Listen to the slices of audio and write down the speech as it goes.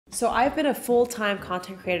So I've been a full-time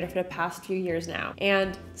content creator for the past few years now,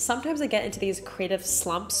 and sometimes I get into these creative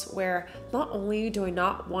slumps where not only do I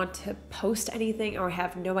not want to post anything or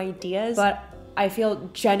have no ideas, but I feel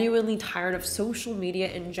genuinely tired of social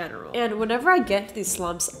media in general. And whenever I get into these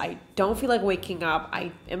slumps, I don't feel like waking up.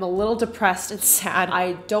 I am a little depressed and sad.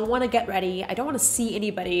 I don't want to get ready. I don't want to see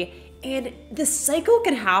anybody. And this cycle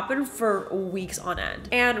can happen for weeks on end.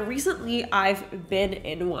 And recently I've been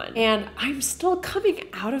in one and I'm still coming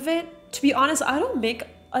out of it. To be honest, I don't make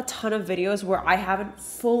a ton of videos where I haven't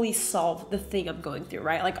fully solved the thing I'm going through,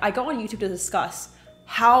 right? Like I go on YouTube to discuss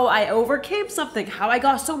how I overcame something, how I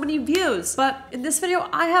got so many views. But in this video,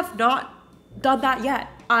 I have not done that yet.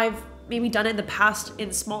 I've maybe done it in the past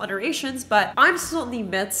in small iterations, but I'm still in the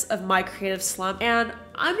midst of my creative slump, and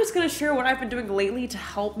I'm just gonna share what I've been doing lately to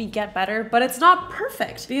help me get better. But it's not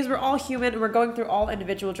perfect because we're all human and we're going through all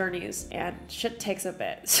individual journeys, and shit takes a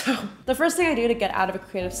bit. So the first thing I do to get out of a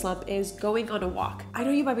creative slump is going on a walk. I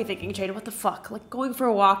know you might be thinking, Jade, what the fuck? Like going for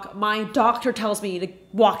a walk, my doctor tells me to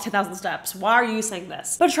walk 10,000 steps. Why are you saying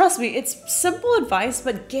this? But trust me, it's simple advice,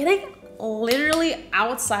 but getting literally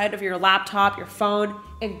outside of your laptop, your phone,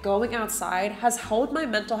 and going outside has helped my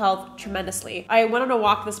mental health tremendously. I went on a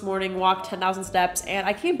walk this morning, walked 10,000 steps, and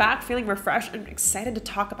I came back feeling refreshed and excited to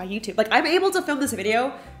talk about YouTube. Like I'm able to film this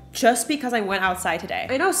video just because I went outside today.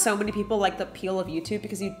 I know so many people like the appeal of YouTube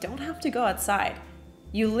because you don't have to go outside.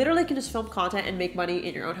 You literally can just film content and make money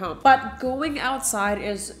in your own home. But going outside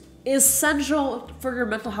is essential for your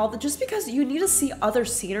mental health just because you need to see other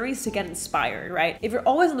sceneries to get inspired, right? If you're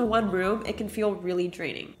always in the one room, it can feel really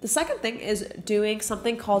draining. The second thing is doing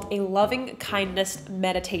something called a loving kindness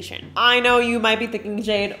meditation. I know you might be thinking,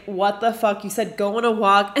 Jade, what the fuck? You said go on a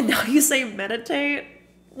walk and now you say meditate?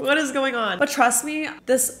 What is going on? But trust me,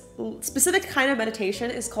 this specific kind of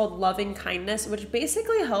meditation is called loving kindness, which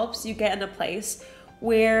basically helps you get in a place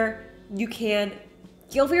where you can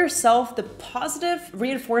give yourself the positive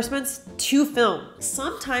reinforcements to film.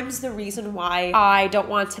 Sometimes the reason why I don't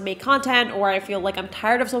want to make content or I feel like I'm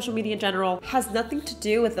tired of social media in general has nothing to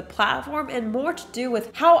do with the platform and more to do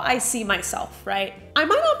with how I see myself, right? I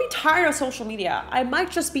might not be tired of social media. I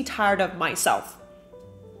might just be tired of myself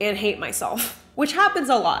and hate myself, which happens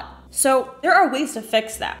a lot. So there are ways to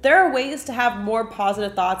fix that. There are ways to have more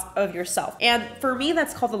positive thoughts of yourself. And for me,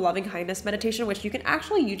 that's called the loving kindness meditation, which you can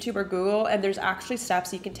actually YouTube or Google, and there's actually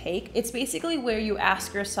steps you can take. It's basically where you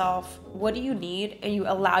ask yourself, what do you need? And you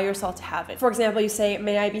allow yourself to have it. For example, you say,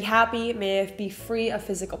 may I be happy? May I be free of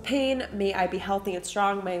physical pain? May I be healthy and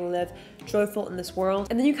strong? May I live joyful in this world?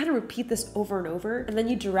 And then you kind of repeat this over and over, and then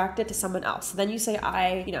you direct it to someone else. So then you say,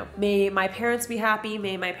 may my parents be happy?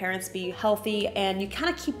 May my parents be healthy? And you kind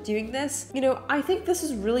of keep doing this. I think this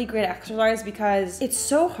is really great exercise because it's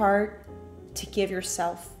so hard to give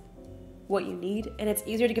yourself what you need, and it's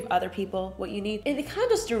easier to give other people what you need. And it kind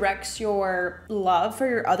of just directs your love for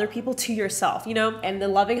your other people to yourself, And the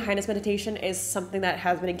loving kindness meditation is something that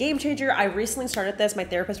has been a game changer. I recently started this. My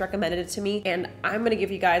therapist recommended it to me, and I'm gonna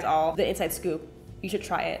give you guys all the inside scoop. You should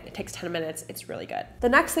try it. It takes 10 minutes. It's really good. The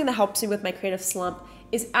next thing that helps me with my creative slump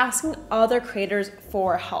is asking other creators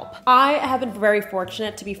for help. I have been very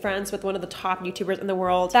fortunate to be friends with one of the top YouTubers in the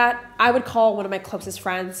world that I would call one of my closest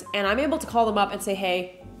friends, and I'm able to call them up and say,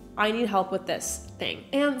 hey, I need help with this thing.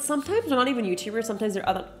 And sometimes they're not even YouTubers, sometimes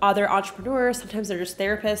they're other entrepreneurs, sometimes they're just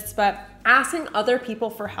therapists, but asking other people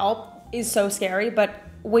for help is so scary. But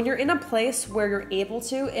when you're in a place where you're able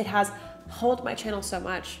to, it has helped my channel so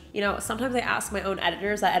much. Sometimes I ask my own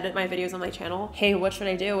editors that edit my videos on my channel, hey, what should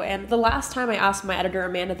I do? And the last time I asked my editor,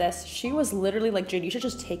 Amanda, this, she was literally like, Jade, you should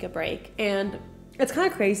just take a break. And it's kind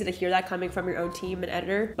of crazy to hear that coming from your own team and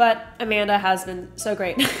editor, but Amanda has been so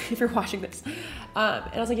great if you're watching this. And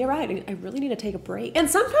I was like, you're right, I really need to take a break. And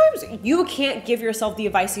sometimes you can't give yourself the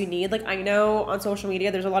advice you need. Like I know on social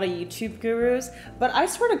media, there's a lot of YouTube gurus, but I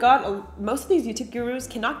swear to God, most of these YouTube gurus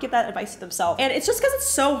cannot give that advice to themselves. And it's just because it's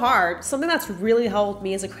so hard. Something that's really helped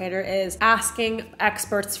me as a creator is asking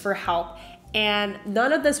experts for help. And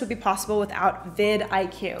none of this would be possible without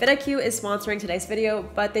vidIQ. vidIQ is sponsoring today's video,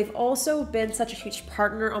 but they've also been such a huge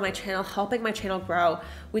partner on my channel, helping my channel grow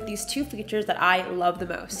with these two features that I love the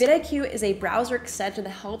most. vidIQ is a browser extension that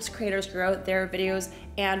helps creators grow their videos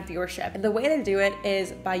and viewership. And the way they do it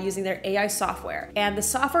is by using their AI software. And the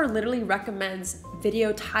software literally recommends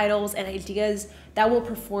video titles and ideas that will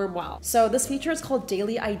perform well. So this feature is called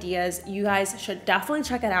Daily Ideas. You guys should definitely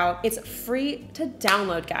check it out. It's free to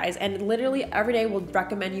download, guys, and literally every day will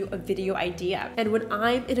recommend you a video idea. And when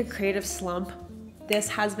I'm in a creative slump, this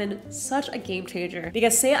has been such a game changer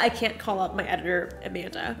because say I can't call up my editor,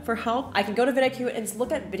 Amanda, for help, I can go to vidIQ and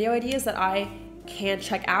look at video ideas that I can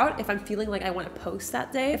check out if I'm feeling like I want to post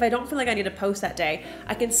that day. If I don't feel like I need to post that day,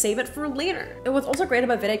 I can save it for later. And what's also great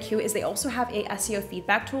about vidIQ is they also have a SEO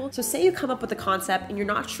feedback tool. So say you come up with a concept and you're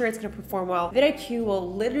not sure it's going to perform well, vidIQ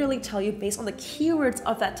will literally tell you based on the keywords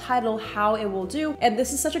of that title how it will do. And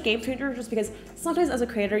this is such a game changer just because sometimes as a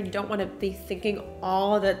creator, you don't want to be thinking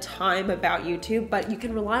all the time about YouTube, but you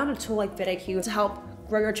can rely on a tool like vidIQ to help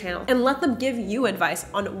grow your channel and let them give you advice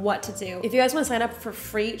on what to do. If you guys want to sign up for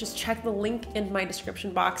free, just check the link in my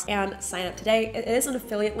description box and sign up today. It is an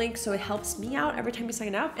affiliate link, so it helps me out every time you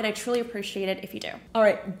sign up, and I truly appreciate it if you do. All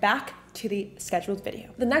right, back to the scheduled video.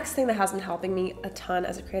 The next thing that has been helping me a ton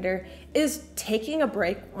as a creator is taking a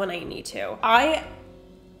break when I need to. I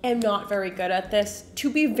am not very good at this. To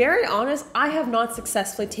be very honest, I have not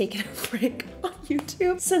successfully taken a break on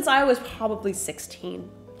YouTube since I was probably 16.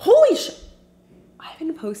 Holy shit. I've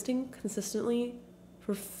been posting consistently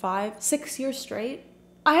for 5-6 years straight.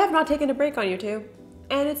 I have not taken a break on YouTube,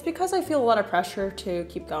 and it's because I feel a lot of pressure to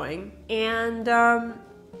keep going. And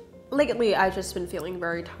lately, I've just been feeling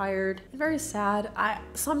very tired and very sad.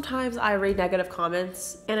 Sometimes I read negative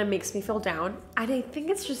comments and it makes me feel down. And I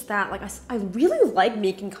think it's just that, like, I really like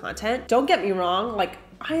making content. Don't get me wrong, like,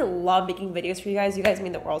 I love making videos for you guys. You guys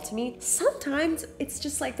mean the world to me. Sometimes it's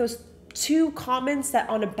just like those 2 comments that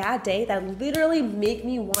on a bad day that literally make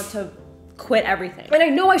me want to quit everything. And I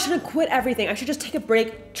know I shouldn't quit everything. I should just take a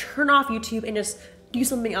break, turn off YouTube, and just do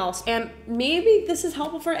something else. And maybe this is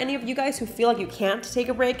helpful for any of you guys who feel like you can't take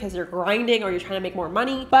a break because you're grinding or you're trying to make more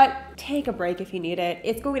money, but take a break if you need it.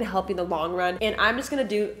 It's going to help you in the long run. And I'm just gonna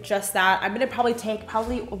do just that. I'm gonna probably take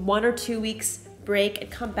 1 or 2 weeks break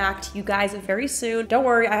and come back to you guys very soon. Don't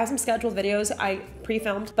worry, I have some scheduled videos I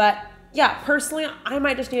pre-filmed, but yeah, personally, I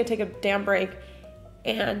might just need to take a damn break,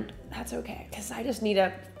 and that's okay, because I just need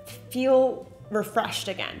to feel refreshed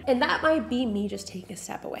again. And that might be me just taking a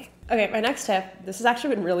step away. Okay, my next tip, this has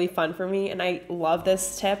actually been really fun for me, and I love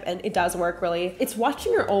this tip, and it does work really. It's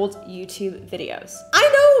watching your old YouTube videos.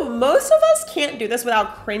 I know most of us can't do this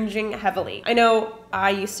without cringing heavily. I know I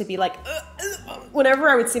used to be like, whenever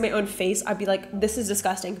I would see my own face, I'd be like, this is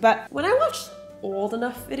disgusting. But when I watch old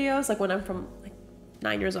enough videos, like when I'm from like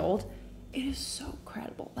 9 years old, it is so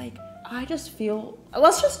credible. Like, I just feel,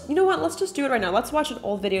 you know what, let's just do it right now. Let's watch an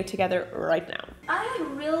old video together right now. I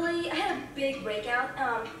had a big breakout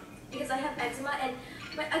because I have eczema, and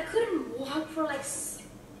I couldn't walk for like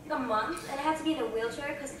a month, and I had to be in a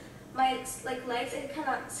wheelchair because my legs, it kind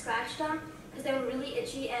of scratched them because they were really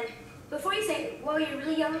itchy. And before you say, well, you're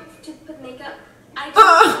really young to put makeup,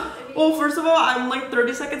 well, first of all, I'm like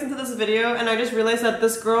 30 seconds into this video, and I just realized that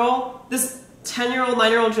this girl, this 10-year-old,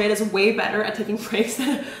 9-year-old Jade is way better at taking breaks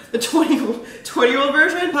than the 20-year-old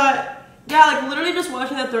version. But yeah, like literally just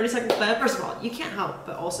watching that 30-second clip, first of all, you can't help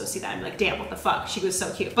but also see that and be like, damn, what the fuck, she was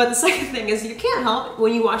so cute. But the second thing is you can't help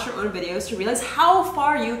when you watch your own videos to realize how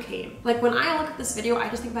far you came. Like when I look at this video, I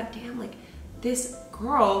just think about, damn, like this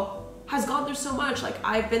girl has gone through so much. Like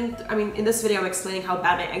in this video I'm explaining how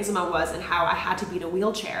bad my eczema was and how I had to be in a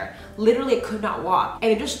wheelchair. Literally I could not walk.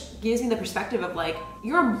 And it just gives me the perspective of like,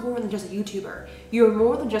 you're more than just a YouTuber. You're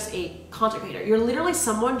more than just a content creator. You're literally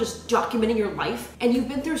someone just documenting your life, and you've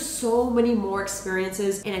been through so many more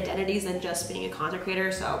experiences and identities than just being a content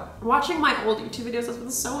creator. So watching my old YouTube videos has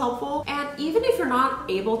been so helpful. And even if you're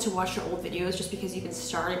not able to watch your old videos just because you've been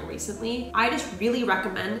starting recently, I just really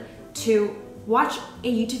recommend to watch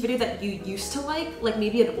a YouTube video that you used to like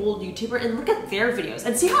maybe an old YouTuber, and look at their videos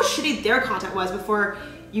and see how shitty their content was before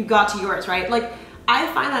you got to yours, right? Like I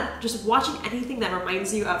find that just watching anything that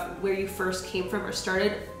reminds you of where you first came from or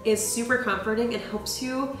started is super comforting and helps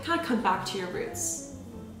you kind of come back to your roots.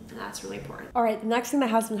 And that's really important. All right, the next thing that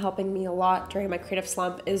has been helping me a lot during my creative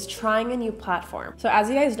slump is trying a new platform. So as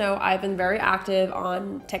you guys know, I've been very active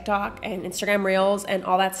on TikTok and Instagram Reels and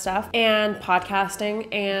all that stuff, and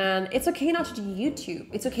podcasting, and it's okay not to do YouTube.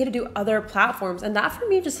 It's okay to do other platforms, and that for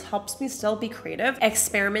me just helps me still be creative,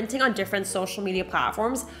 experimenting on different social media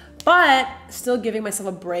platforms, but still giving myself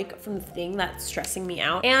a break from the thing that's stressing me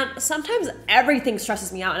out. And sometimes everything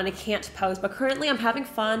stresses me out and I can't post, but currently I'm having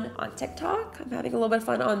fun on TikTok. I'm having a little bit of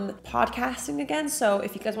fun on podcasting again. So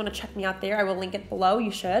if you guys want to check me out there, I will link it below.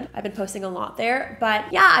 You should. I've been posting a lot there,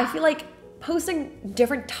 but yeah, I feel like posting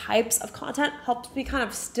different types of content helps me kind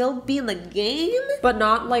of still be in the game, but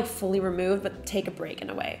not like fully removed, but take a break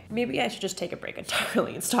in a way. Maybe I should just take a break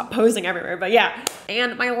entirely and stop posting everywhere, but yeah.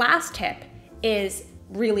 And my last tip is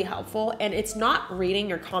really helpful, and it's not reading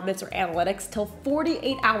your comments or analytics till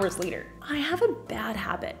 48 hours later. I have a bad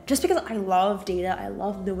habit. Just because I love data, I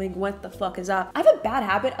love knowing what the fuck is up, I have a bad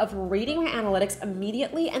habit of reading my analytics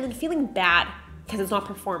immediately and then feeling bad because it's not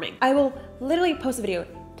performing. I will literally post a video,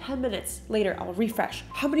 10 minutes later, I'll refresh.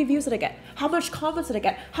 How many views did I get? How much comments did I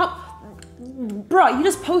get? Bro, you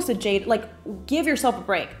just posted, Jade. Like, give yourself a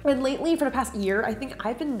break. And lately, for the past year, I think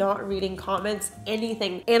I've been not reading comments,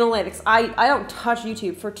 anything, analytics. I don't touch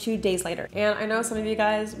YouTube for 2 days later. And I know some of you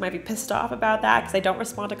guys might be pissed off about that because I don't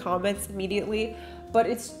respond to comments immediately, but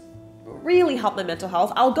it's really helped my mental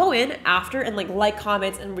health. I'll go in after and like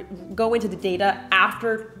comments and go into the data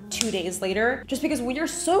after 2 days later, just because when you're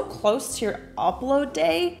so close to your upload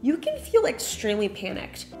day, you can feel extremely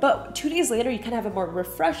panicked. But 2 days later, you kind of have a more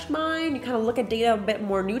refreshed mind. You kind of look at data a bit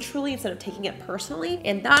more neutrally instead of taking it personally.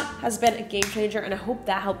 And that has been a game changer. And I hope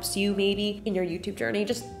that helps you maybe in your YouTube journey.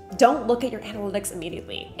 Just don't look at your analytics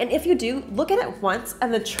immediately. And if you do, look at it once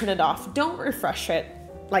and then turn it off. Don't refresh it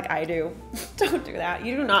like I do. Don't do that.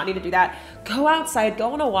 You do not need to do that. Go outside,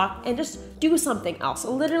 go on a walk, and just do something else.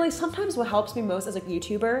 Literally, sometimes what helps me most as a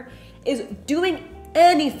YouTuber is doing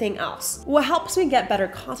anything else. What helps me get better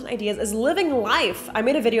content ideas is living life. I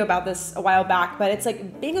made a video about this a while back, but it's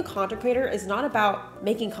like being a content creator is not about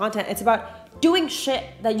making content. It's about doing shit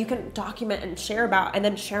that you can document and share about and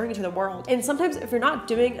then sharing it to the world. And sometimes if you're not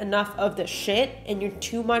doing enough of the shit and you're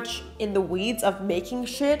too much in the weeds of making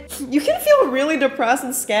shit, you can feel really depressed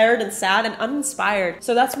and scared and sad and uninspired.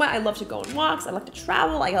 So that's why I love to go on walks. I like to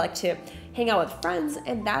travel. I like to hang out with friends,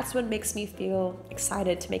 and that's what makes me feel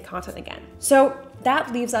excited to make content again. So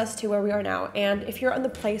that leaves us to where we are now. And if you're in the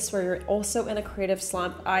place where you're also in a creative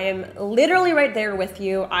slump, I am literally right there with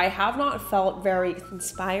you. I have not felt very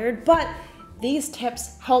inspired, but these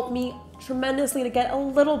tips help me tremendously to get a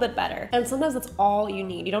little bit better. And sometimes that's all you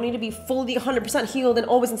need. You don't need to be fully 100% healed and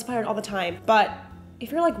always inspired all the time. But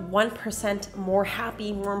if you're like 1% more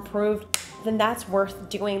happy, more improved, then that's worth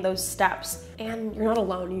doing those steps. And you're not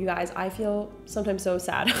alone, you guys. I feel sometimes so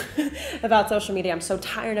sad about social media. I'm so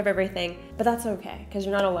tired of everything, but that's okay because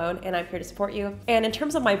you're not alone and I'm here to support you. And in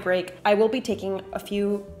terms of my break, I will be taking a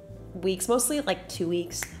few weeks, mostly like 2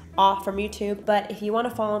 weeks off from YouTube. But if you want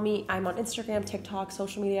to follow me, I'm on Instagram, TikTok,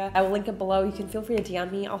 social media. I will link it below. You can feel free to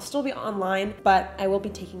DM me. I'll still be online, but I will be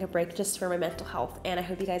taking a break just for my mental health, and I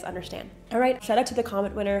hope you guys understand. All right, shout out to the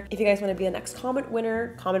comment winner. If you guys want to be the next comment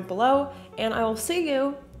winner, comment below, and I will see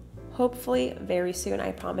you hopefully very soon.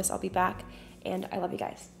 I promise I'll be back, and I love you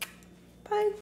guys. Bye.